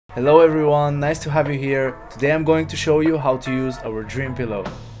Hello everyone, nice to have you here. Today I'm going to show you how to use our dream pillow.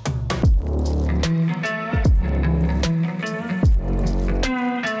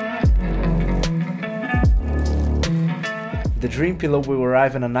 The dream pillow will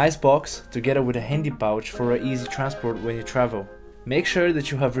arrive in a nice box together with a handy pouch for an easy transport when you travel. Make sure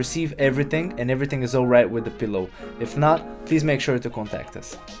that you have received everything and everything is alright with the pillow. If not, please make sure to contact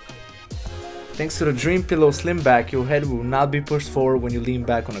us. Thanks to the Dream Pillow slim back, your head will not be pushed forward when you lean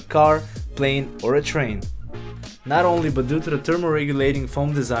back on a car, plane or a train. Not only, but due to the thermoregulating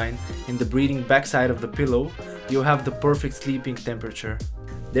foam design in the breathing backside of the pillow, you'll have the perfect sleeping temperature.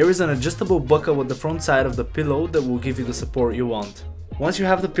 There is an adjustable buckle at the front side of the pillow that will give you the support you want. Once you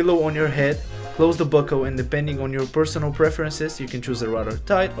have the pillow on your head, close the buckle and depending on your personal preferences, you can choose a rather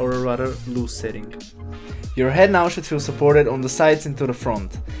tight or a rather loose setting. Your head now should feel supported on the sides and to the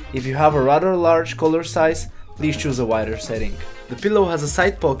front. If you have a rather large collar size, please choose a wider setting. The pillow has a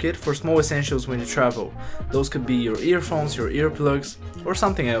side pocket for small essentials when you travel. Those could be your earphones, your earplugs, or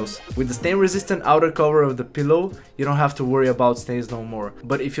something else. With the stain resistant outer cover of the pillow, you don't have to worry about stains no more.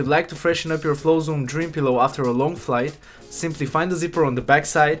 But if you'd like to freshen up your Flowzoom Dream Pillow after a long flight, simply find the zipper on the back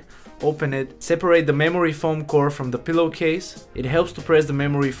side, open it, separate the memory foam core from the pillowcase. It helps to press the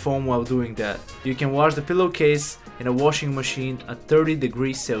memory foam while doing that. You can wash the pillowcase in a washing machine at 30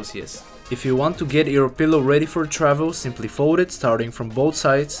 degrees Celsius. If you want to get your pillow ready for travel, simply fold it starting from both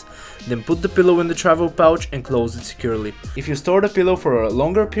sides, then put the pillow in the travel pouch and close it securely. If you store the pillow for a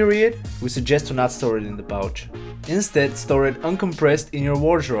longer period, we suggest to not store it in the pouch. Instead, store it uncompressed in your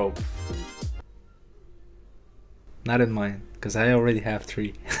wardrobe. Not in mine, because I already have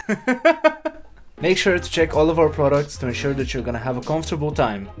 3. Make sure to check all of our products to ensure that you're gonna have a comfortable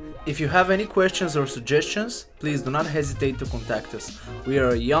time. If you have any questions or suggestions, please do not hesitate to contact us. We are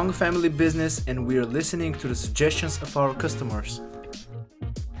a young family business and we are listening to the suggestions of our customers.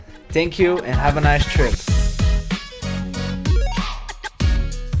 Thank you and have a nice trip.